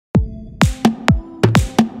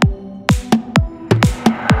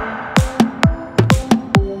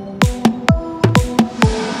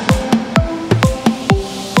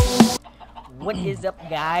What is up,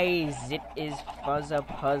 guys? It is Fuzza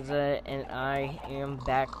Puzza, and I am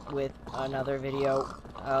back with another video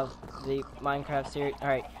of the Minecraft series.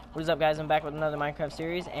 Alright, what is up, guys? I'm back with another Minecraft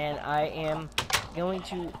series, and I am going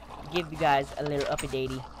to give you guys a little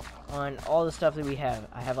update on all the stuff that we have.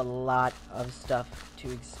 I have a lot of stuff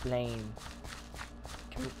to explain.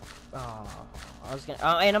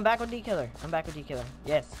 And I'm back with D-Killer.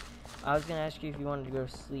 Yes. I was gonna ask you if you wanted to go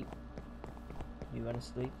to sleep. Do you want to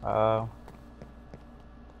sleep?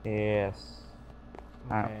 Yes.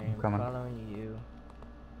 Okay, I'm coming. Following you.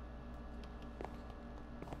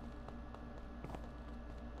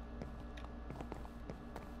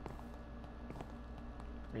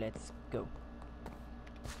 Let's go.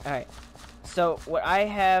 Alright. So, what I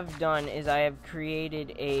have done is I have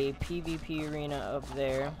created a PvP arena up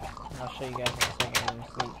there. I'll show you guys in a second when we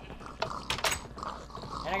sleep.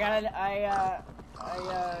 And I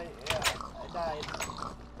died.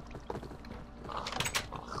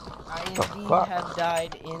 I indeed have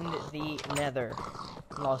died in the nether.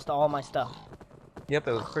 Lost all my stuff. Yep,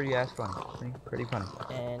 it was pretty funny. Pretty funny.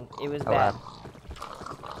 And it was bad.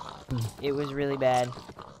 It was really bad.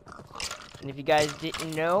 And if you guys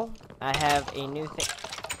didn't know, I have a new thing.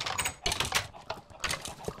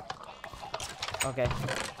 Okay.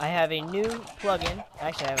 I have a new plugin.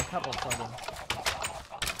 Actually, I have a couple of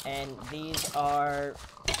plugins. And these are...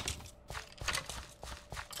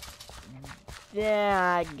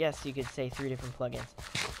 yeah, I guess you could say 3 different plugins.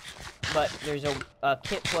 But there's a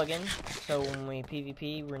kit plugin, so when we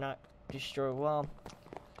PvP, we're not destroyed. Well,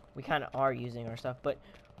 we kind of are using our stuff, but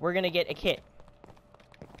we're going to get a kit.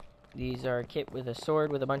 These are a kit with a sword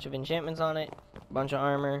with a bunch of enchantments on it, a bunch of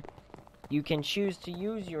armor. You can choose to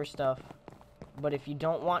use your stuff, but if you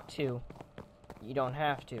don't want to, you don't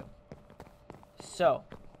have to. So,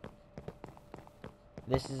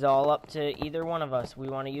 this is all up to either one of us. We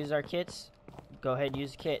want to use our kits, go ahead and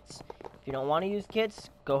use kits. If you don't want to use kits,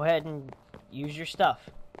 go ahead and use your stuff.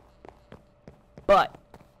 But,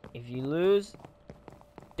 if you lose,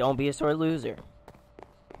 don't be a sore loser.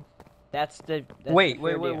 That's Wait.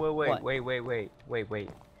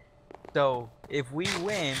 So, if we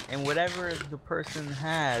win, and whatever the person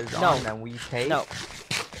has on them, we take? No.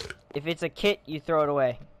 If it's a kit, you throw it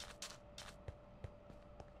away.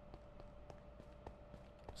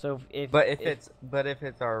 So if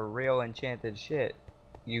it's our real enchanted shit,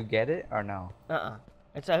 you get it or no?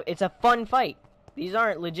 It's a fun fight. These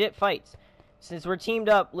aren't legit fights. Since we're teamed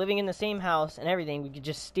up, living in the same house and everything, we could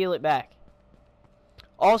just steal it back.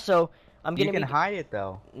 Also, I'm gonna. You can hide it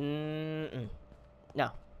though. No.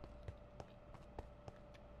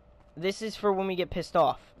 This is for when we get pissed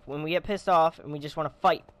off. When we get pissed off and we just want to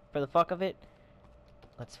fight for the fuck of it,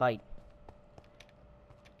 let's fight.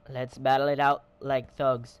 Let's battle it out like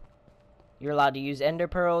thugs. You're allowed to use ender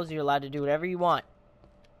pearls. You're allowed to do whatever you want.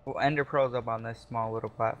 Well, ender pearls up on this small little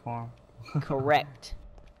platform. Correct.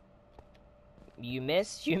 You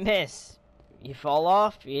miss, you miss. You fall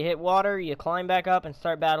off, you hit water, you climb back up and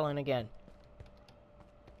start battling again.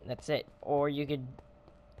 That's it. Or you could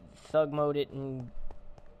thug mode it and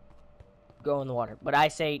go in the water. But I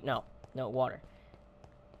say no. No water.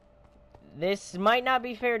 This might not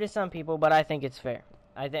be fair to some people, but I think it's fair.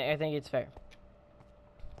 I think it's fair.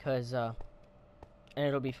 Cause and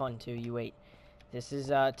it'll be fun too, you wait. This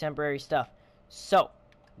is temporary stuff. So,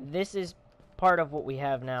 this is part of what we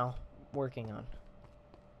have now working on.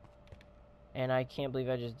 And I can't believe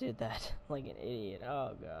I just did that. Like an idiot.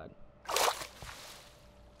 Oh,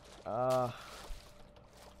 God.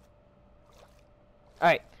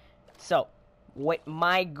 Alright. So, what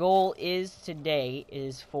my goal is today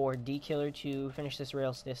is for D-Killer to finish this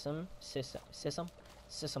rail system.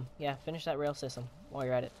 Yeah, finish that rail system while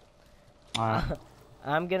you're at it.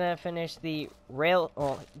 I'm gonna finish the rail...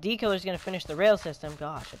 well, D-Killer's gonna finish the rail system.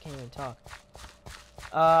 Gosh, I can't even talk.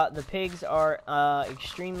 The pigs are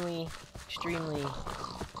extremely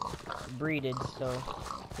breeded, so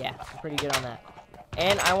yeah, I'm pretty good on that.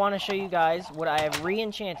 And I want to show you guys what I have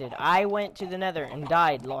re-enchanted. I went to the nether and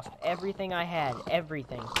died, lost everything I had,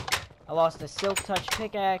 everything. I lost a silk touch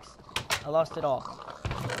pickaxe, I lost it all.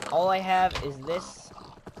 All I have is this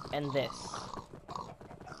and this.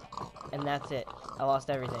 And that's it. I lost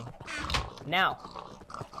everything. Now,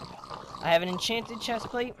 I have an enchanted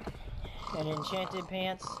chestplate, an enchanted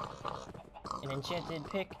pants, an enchanted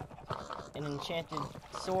pick, an enchanted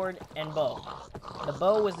sword, and bow. The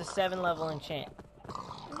bow was the 7 level enchant.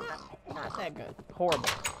 Not that good. Horrible.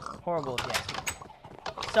 Horrible if you ask me.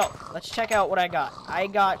 So, let's check out what I got. I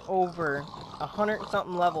got over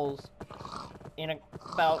 100-something levels in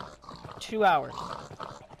about 2 hours.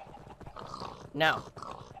 Now,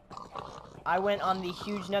 I went on the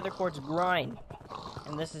huge nether quartz grind.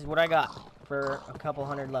 And this is what I got for a couple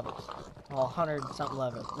hundred levels. Well, 100-something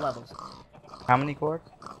levels. How many quartz?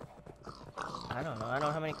 I don't know. I don't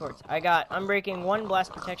know how many quartz. I got Unbreaking 1,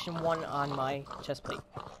 Blast Protection 1 on my chest plate.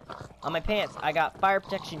 On my pants, I got Fire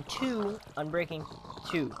Protection 2, Unbreaking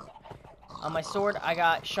 2. On my sword, I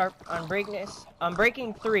got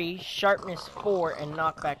Unbreaking 3, Sharpness 4, and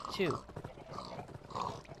Knockback 2.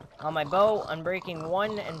 On my bow, Unbreaking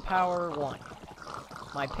 1 and Power 1.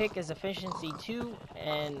 My pick is Efficiency 2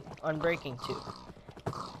 and Unbreaking 2.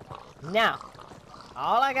 Now,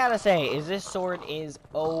 all I gotta say is this sword is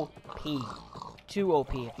OP. Too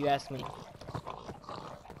OP, if you ask me.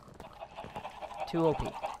 Too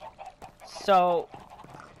OP. So,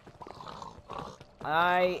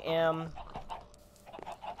 I am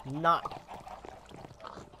not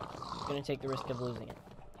gonna take the risk of losing it.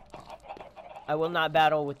 I will not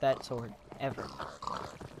battle with that sword, ever.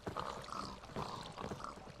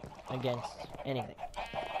 Against anything.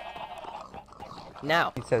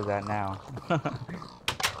 Now. He says that now.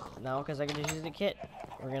 No, because I can just use the kit.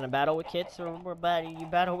 We're gonna battle with kits, or you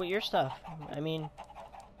battle with your stuff. I mean,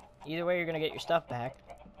 either way, you're gonna get your stuff back.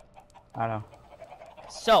 I know.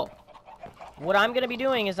 So, what I'm gonna be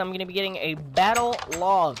doing is I'm gonna be getting a battle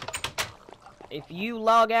log. If you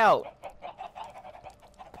log out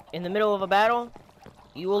in the middle of a battle,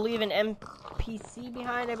 you will leave an NPC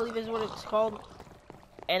behind, I believe is what it's called.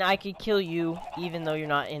 And I could kill you even though you're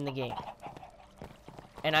not in the game.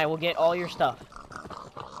 And I will get all your stuff.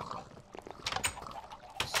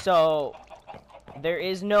 So, there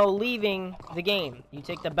is no leaving the game. You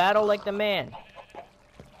take the battle like the man.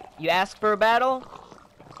 You ask for a battle,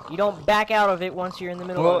 you don't back out of it once you're in the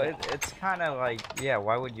middle of it. Well, it's kind of like, yeah,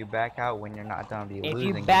 why would you back out when you're not done to be losing?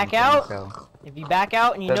 If you back out, so if you back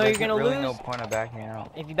out and you know you're gonna really lose, no point of backing out.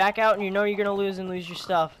 If you back out and you know you're gonna lose and lose your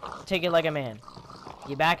stuff, take it like a man.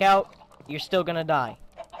 You back out, you're still gonna die.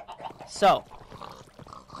 So,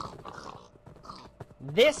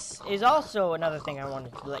 this is also another thing I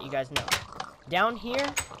wanted to let you guys know. Down here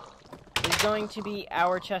is going to be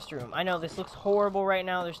our chest room. I know this looks horrible right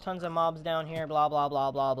now. There's tons of mobs down here, blah, blah, blah,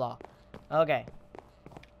 blah, blah. Okay.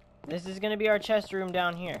 This is going to be our chest room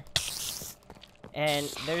down here. And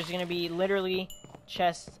there's going to be literally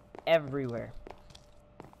chests everywhere.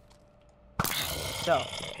 So,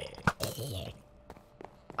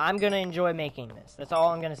 I'm going to enjoy making this. That's all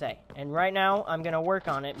I'm going to say. And right now, I'm going to work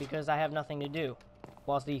on it because I have nothing to do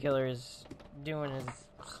whilst the killer is doing his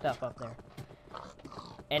stuff up there.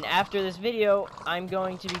 And after this video, I'm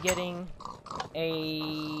going to be getting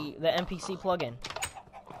the NPC plugin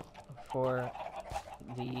for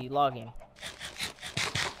the logging.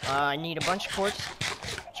 I need a bunch of quartz,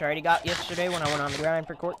 which I already got yesterday when I went on the grind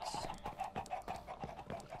for quartz.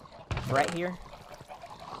 Right here.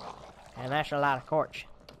 And that's a lot of quartz.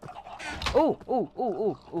 Ooh, ooh, ooh,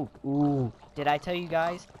 ooh, ooh, ooh. Did I tell you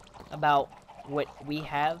guys about what we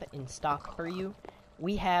have in stock for you?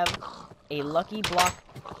 We have a Lucky Block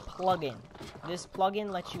plugin. This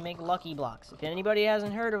plugin lets you make Lucky Blocks. If anybody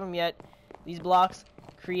hasn't heard of them yet, these blocks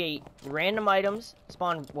create random items,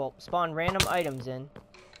 spawn random items in,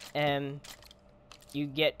 and you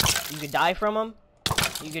could die from them,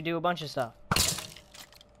 you could do a bunch of stuff.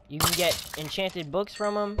 You can get enchanted books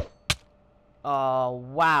from them.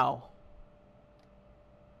 Wow.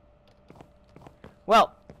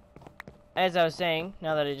 Well, as I was saying,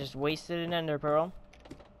 now that I just wasted an ender pearl,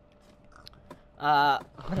 what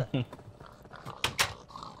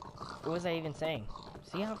was I even saying?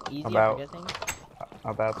 See how easy I forget things?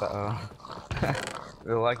 About the,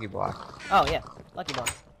 the Lucky Block. Oh, yeah. Lucky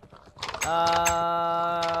Blocks.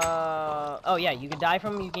 Oh, yeah. You can die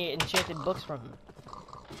from them. You can get enchanted books from them.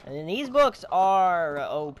 And then these books are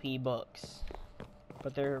OP books.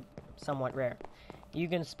 But they're somewhat rare. You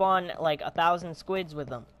can spawn, like, 1,000 squids with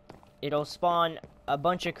them. It'll spawn a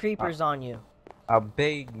bunch of creepers on you. A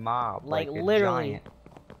big mob, like a literally, giant.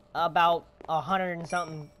 About 100 and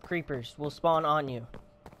something creepers will spawn on you,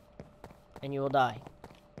 and you will die.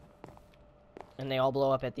 And they all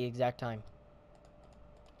blow up at the exact same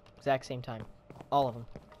time, all of them.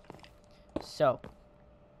 So,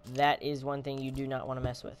 that is one thing you do not want to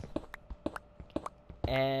mess with.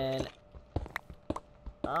 And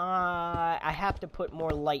I have to put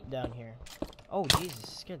more light down here. Oh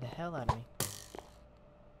Jesus, scared the hell out of me.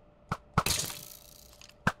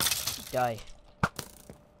 Die.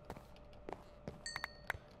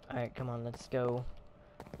 Alright, come on, let's go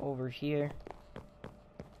over here.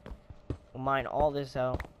 We'll mine all this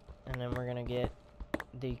out, and then we're gonna get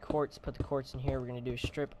the quartz, put the quartz in here. We're gonna do a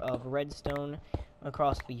strip of redstone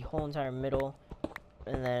across the whole entire middle,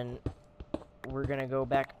 and then we're gonna go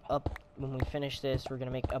back up when we finish this, we're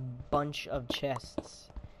gonna make a bunch of chests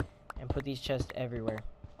and put these chests everywhere,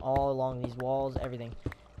 all along these walls, everything.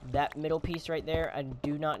 That middle piece right there, I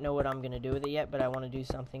do not know what I'm gonna do with it yet, but I want to do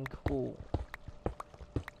something cool.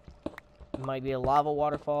 It might be a lava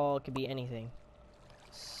waterfall, it could be anything.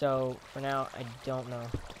 So for now, I don't know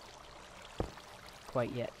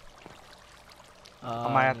quite yet.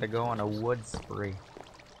 I might have to go on a wood spree.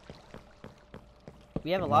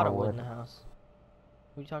 We have a lot of wood in the house.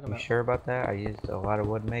 What are you talking about? You sure about that? I used a lot of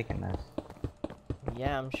wood making this.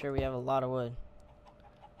 Yeah, I'm sure we have a lot of wood.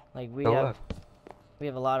 Like we Go have look. We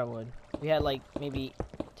have a lot of wood. We had like maybe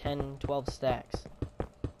 10, 12 stacks.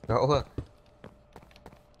 Go look.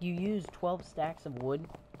 You used 12 stacks of wood?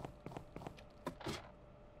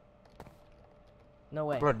 No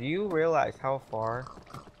way. Bro, do you realize how far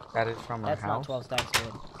that is from our house? That's not 12 stacks of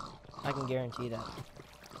wood. I can guarantee that.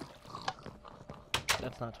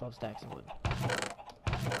 That's not 12 stacks of wood.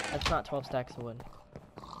 That's not 12 stacks of wood.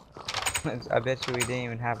 I bet you we didn't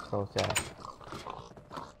even have 12 stacks.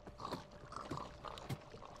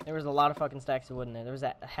 There was a lot of fucking stacks of wood in there. There was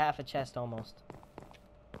a half a chest almost.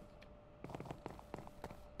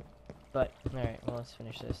 But, alright, well, let's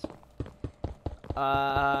finish this.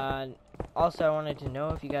 Also, I wanted to know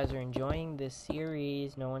if you guys are enjoying this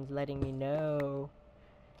series. No one's letting me know.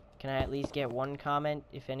 Can I at least get one comment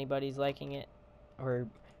if anybody's liking it? Or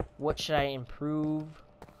what should I improve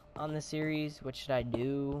on the series? What should I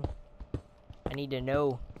do? I need to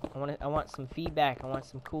know. I want some feedback. I want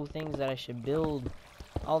some cool things that I should build.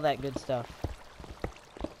 All that good stuff.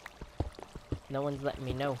 No one's letting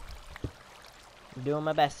me know. I'm doing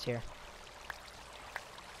my best here.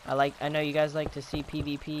 I know you guys like to see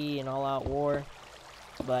PvP and all-out war,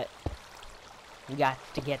 but we got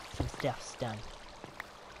to get some stuff done.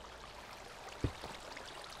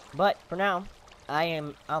 But for now,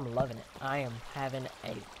 I'm loving it. I am having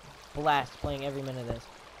a blast playing every minute of this.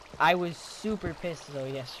 I was super pissed though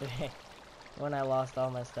yesterday when I lost all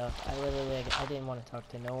my stuff. I didn't want to talk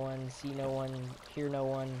to no one, see no one, hear no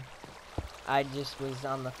one. I just was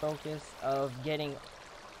on the focus of getting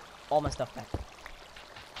all my stuff back.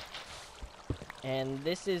 And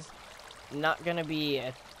this is not gonna be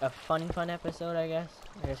a fun episode, I guess.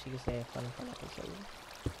 I guess you could say a fun episode.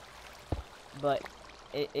 But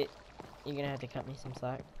you're gonna have to cut me some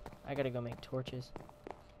slack. I gotta go make torches.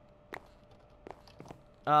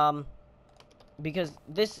 Because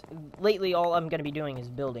lately all I'm gonna be doing is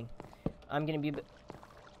building. I'm gonna be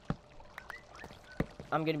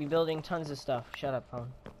building tons of stuff. Shut up,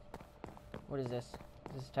 phone. What is this?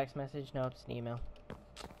 Is this a text message? No, it's an email.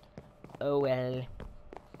 Oh well.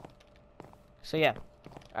 So yeah.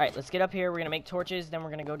 Alright, let's get up here. We're gonna make torches, then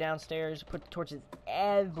we're gonna go downstairs, put torches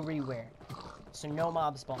everywhere. So no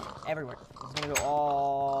mob spawn. Everywhere. It's gonna go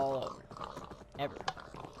all over. Everywhere.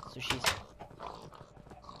 So she said.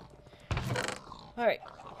 Alright.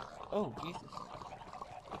 Oh, Jesus.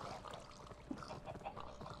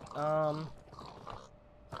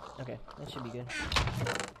 Okay, that should be good.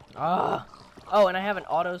 Oh, and I have an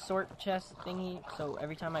auto sort chest thingy, so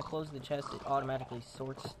every time I close the chest, it automatically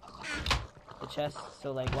sorts the chest.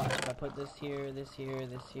 So, like, watch, if I put this here, this here,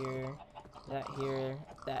 this here, that here,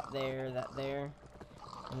 that there,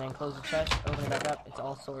 and then close the chest, open it back up, it's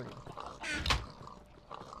all sorted.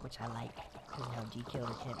 Which I like, because now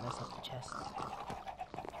G-Killer can't mess up the chests.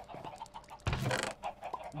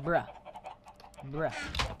 Bruh. Bruh.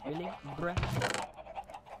 Really? Bruh.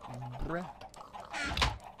 Bruh.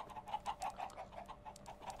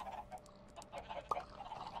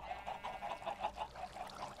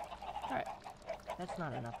 Alright. That's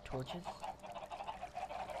not enough torches.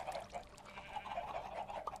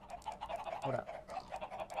 Hold up.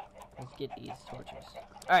 Let's get these torches.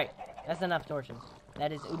 Alright. That's enough torches.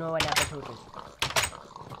 That is enough torches.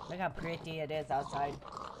 Look how pretty it is outside.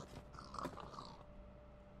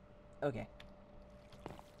 Okay.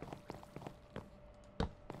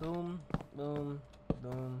 Boom, boom,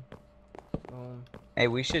 boom, boom. Hey,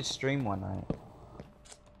 we should stream one night.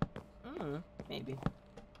 Maybe.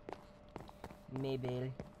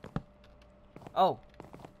 Maybe. Oh!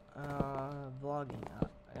 Vlogging.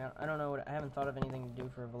 I don't know I haven't thought of anything to do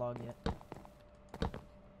for a vlog yet.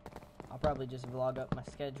 I'll probably just vlog up my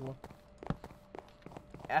schedule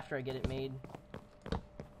after I get it made.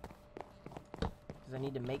 Because I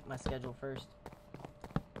need to make my schedule first.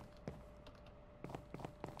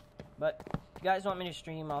 But if you guys want me to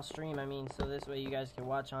stream, I'll stream. I mean, so this way you guys can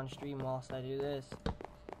watch on stream whilst I do this.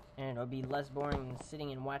 And it'll be less boring than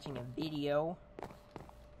sitting and watching a video.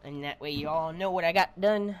 And that way you all know what I got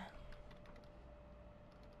done.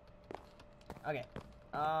 Okay.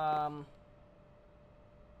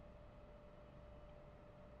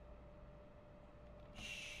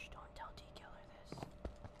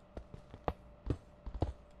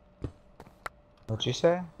 What'd you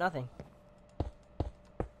say? Nothing.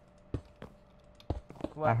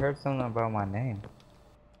 What? I heard something about my name.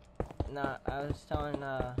 Nah, I was telling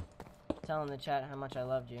the chat how much I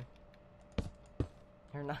loved you.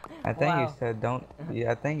 You're not. I think you Wow. said don't.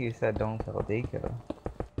 Yeah, I think you said don't tell Deco.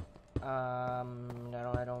 I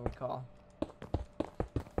don't recall.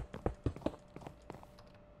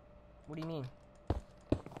 What do you mean?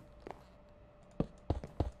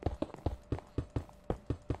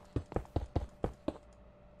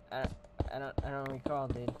 I don't recall,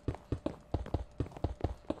 dude.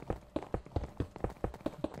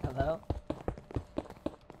 Hello?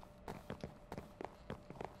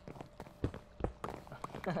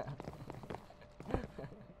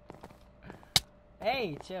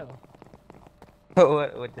 Hey, chill.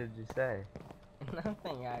 What did you say?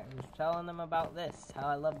 Nothing. I was telling them about this. How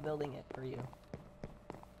I love building it for you.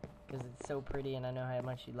 Because it's so pretty and I know how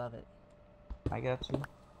much you love it. I got you.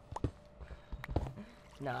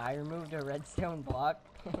 No, I removed a redstone block.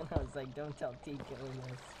 And I was like, don't tell T killing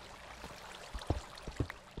this.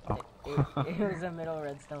 Oh. It was a middle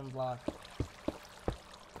redstone block.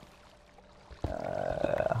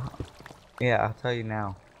 Yeah, I'll tell you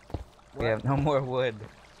now. What? We have no more wood.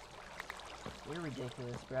 You're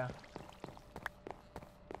ridiculous, bro.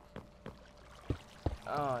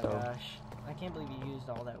 Oh my gosh. I can't believe you used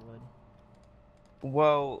all that wood.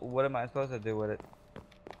 Well, what am I supposed to do with it?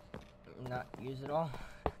 Not use it all?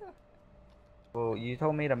 Well, you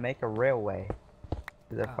told me to make a railway.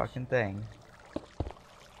 Is a fucking thing.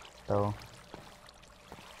 So,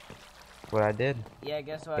 what I did. Yeah,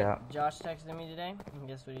 guess what? Yeah. Josh texted me today, and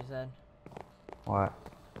guess what he said? What?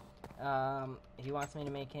 He wants me to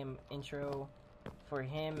make him intro for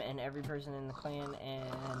him and every person in the clan,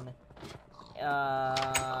 and,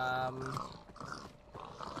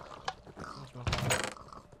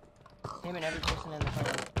 him and every person in the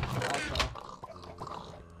clan also.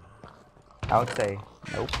 I would say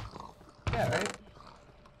nope. Yeah, right?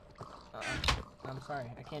 I'm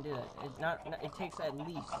sorry, I can't do that. It takes at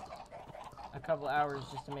least a couple hours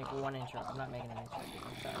just to make one intro. I'm not making an intro, dude.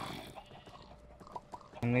 I'm sorry.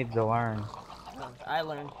 You need to learn. I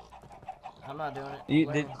learned. I'm not doing it.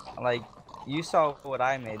 You did, like, you saw what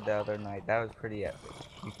I made the other night. That was pretty epic.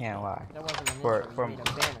 You can't lie. That wasn't an intro. You made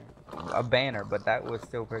a banner. A banner, but that was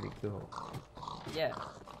still pretty cool. Yeah,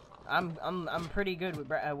 I'm pretty good with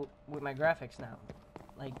my graphics now.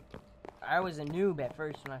 Like, I was a noob at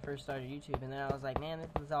first when I first started YouTube, and then I was like, man,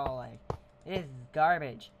 this is all like, this is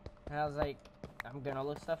garbage. And I was like, I'm gonna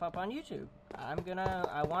look stuff up on YouTube. I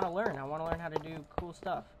want to learn. I want to learn how to do cool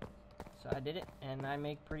stuff. So I did it, and I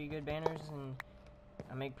make pretty good banners, and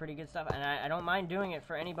I make pretty good stuff. And I don't mind doing it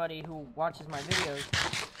for anybody who watches my videos.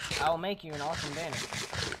 I will make you an awesome banner.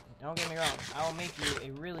 Don't get me wrong. I will make you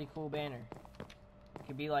a really cool banner. It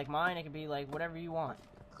could be like mine. It could be like whatever you want.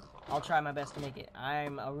 I'll try my best to make it.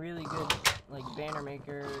 I'm a really good like banner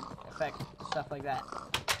maker, effect, stuff like that.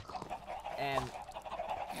 And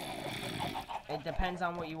it depends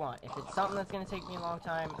on what you want. If it's something that's going to take me a long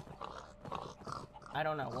time, I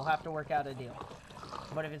don't know. We'll have to work out a deal.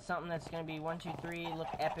 But if it's something that's going to be 1, 2, 3, look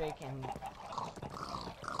epic, and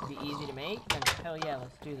be easy to make, then hell yeah,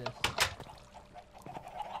 let's do this.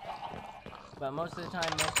 But most of the time,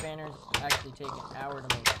 most banners actually take an hour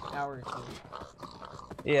to make, an hour or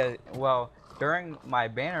 2. Yeah, well, during my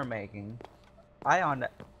banner making,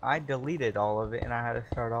 I deleted all of it and I had to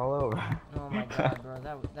start all over. Oh my god, bro,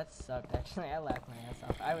 that sucked. Actually, I laughed my ass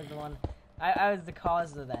off. I was the one, I was the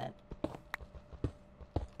cause of that.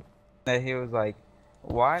 And he was like,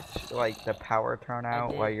 watch like the power turn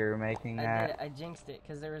out while you're making that. I jinxed it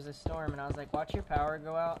because there was a storm, and I was like, watch your power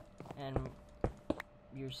go out, and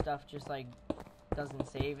your stuff just like doesn't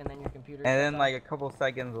save, and then your computer. And then like a couple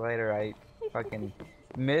seconds later, I fucking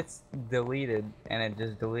deleted, and it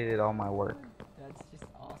just deleted all my work. That's just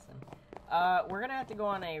awesome. We're gonna have to go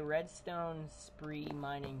on a redstone spree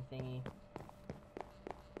mining thingy.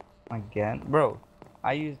 Again, bro.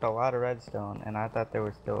 I used a lot of redstone, and I thought there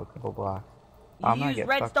was still a couple blocks. You used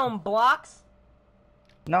redstone blocks?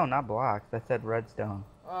 No, not blocks. I said redstone.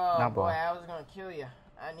 Oh not boy, blocks. I was gonna kill you.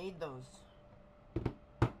 I need those.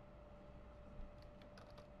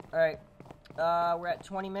 Alright. We're at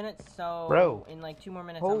 20 minutes, so bro, in like 2 more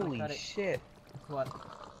minutes I'm gonna cut it. Holy shit. What?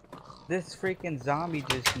 This freaking zombie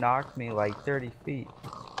just knocked me like 30 feet.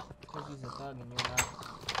 Because he's a thug and you're not.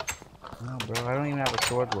 No, bro, I don't even have a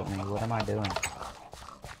sword with me. What am I doing?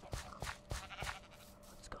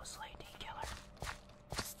 Let's go slay D-Killer.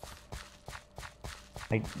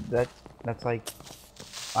 Like, that's like,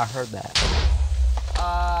 I heard that.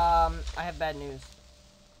 I have bad news.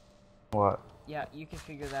 What? Yeah, you can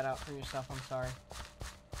figure that out for yourself, I'm sorry.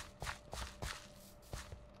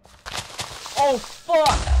 Oh,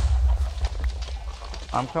 fuck!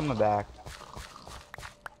 I'm coming back.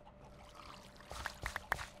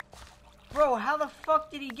 Bro, how the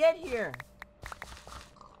fuck did he get here?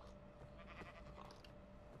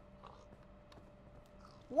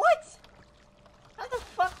 What? How the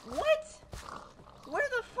fuck? What? Where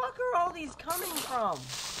the fuck are all these coming from?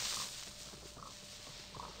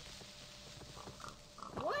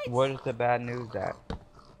 What? What is the bad news at?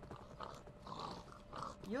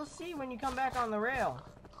 You'll see when you come back on the rail.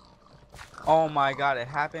 Oh my god, it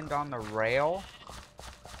happened on the rail?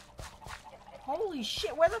 Holy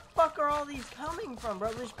shit, where the fuck are all these coming from,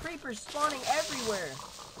 bro? There's creepers spawning everywhere.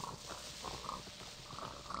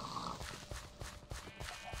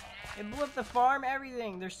 It blew up the farm,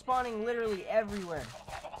 everything. They're spawning literally everywhere.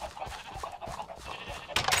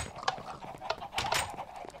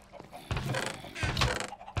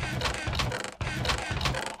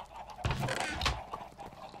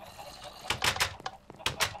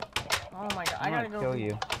 Oh my god, I gotta go kill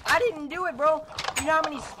you. I didn't do it, bro. You know how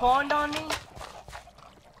many spawned on me?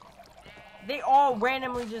 They all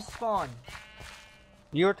randomly just spawned.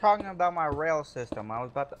 You were talking about my rail system. I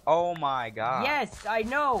was about to. Oh my god. Yes, I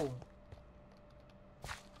know.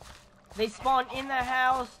 They spawn in the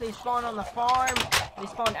house. They spawn on the farm. They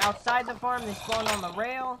spawn outside the farm. They spawn on the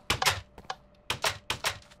rail.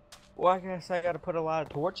 Well, I guess I gotta put a lot of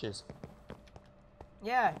torches.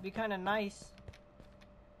 Yeah, it'd be kind of nice.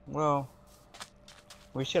 Well,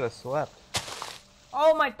 we should have slept.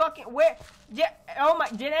 Oh my fucking where? Oh my!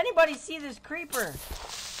 Did anybody see this creeper?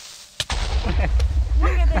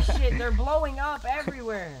 Look at this shit. They're blowing up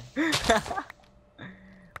everywhere.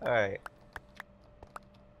 Alright.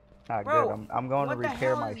 Not Bro, good. I'm going to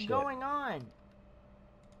repair my What the hell is shit. going on?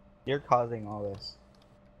 You're causing all this.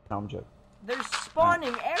 No, I'm joking. They're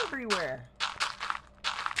spawning everywhere.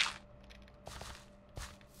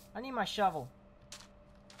 I need my shovel.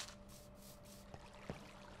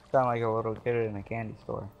 Sound like a little kid in a candy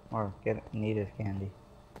store. Or need his candy.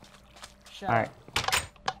 Shut Alright.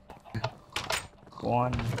 up.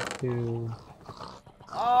 1, 2.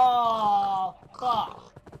 Oh, fuck.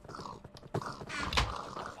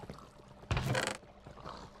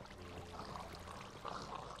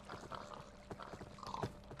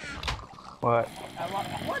 What?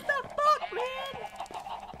 What the fuck, man?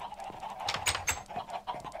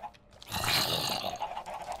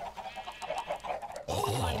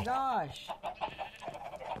 Oh my gosh.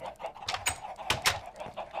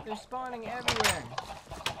 They're spawning everywhere.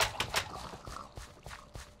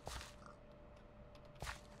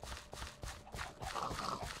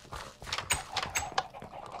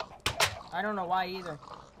 I don't know why either.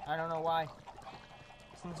 I don't know why.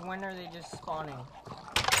 Since when are they just spawning?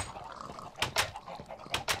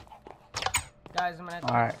 Guys, I'm gonna have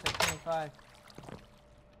to Alright. get to 25.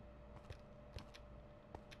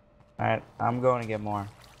 Alright, I'm going to get more.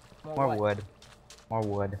 More what? wood. More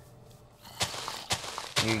wood.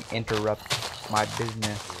 You interrupt my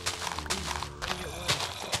business. Look at wood.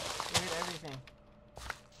 Look at everything.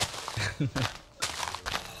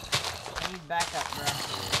 I need backup, bruh.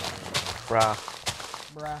 Bruh.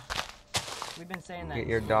 Bruh. We've been saying that. Get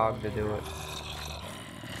your dog to do it.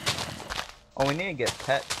 Oh, we need to get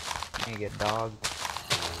pets. We need to get dogs.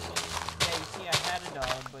 Yeah, you see, I had a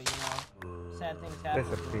dog, but you know, sad things happen.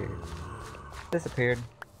 Disappeared. Disappeared.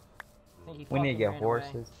 I think he We need to fucking get ran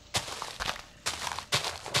horses. away.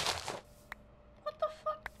 What the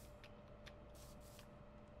fuck?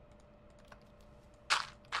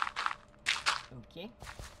 Okay.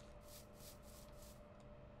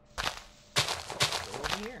 Go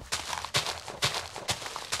over here.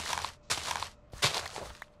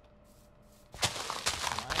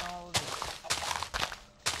 Mine all of it.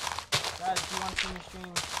 Guys, if you want to see me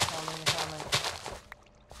stream, tell me in the comments.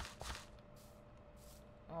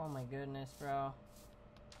 Oh my goodness, bro.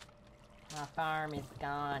 My farm is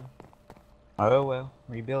gone. Oh well,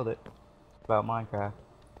 rebuild it. It's about Minecraft.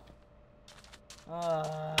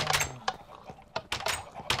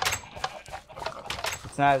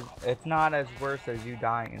 It's not as worse as you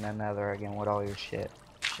dying in the nether again with all your shit.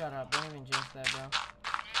 Shut up, don't even jinx that, bro.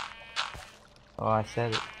 Oh, I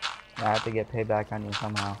said it. I have to get payback on you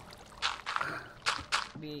somehow.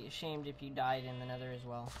 I'd be ashamed if you died in the nether as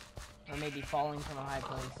well. Or maybe falling from a high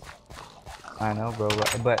place. I know, bro,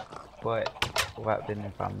 but what then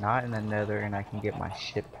if I'm not in the nether and I can get my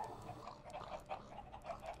shit back?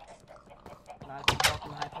 Not if you fall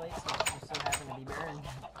from a high place, you still happen to be burned.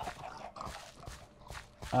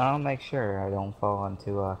 I'll make sure I don't fall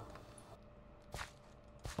into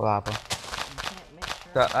lava. You can't make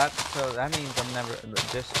sure. So that means I'm never,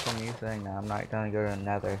 just from you saying that, I'm not gonna go to the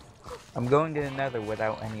nether. I'm going to the nether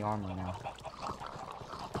without any armor now.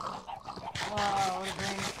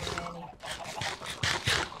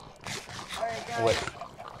 What?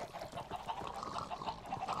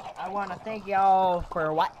 I want to thank y'all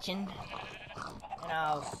for watching, and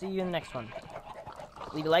I'll see you in the next one.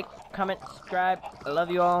 Leave a like, comment, subscribe. I love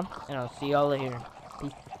you all, and I'll see y'all later.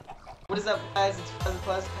 Peace. What is up, guys? It's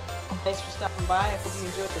Pleasant. Thanks for stopping by. I hope you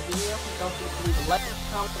enjoyed the video. Don't forget to leave a like,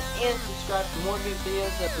 comment, and subscribe for more good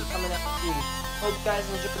videos that will be coming out soon. Hope you guys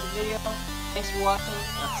enjoyed the video. Thanks for watching,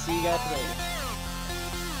 and I'll see you guys later.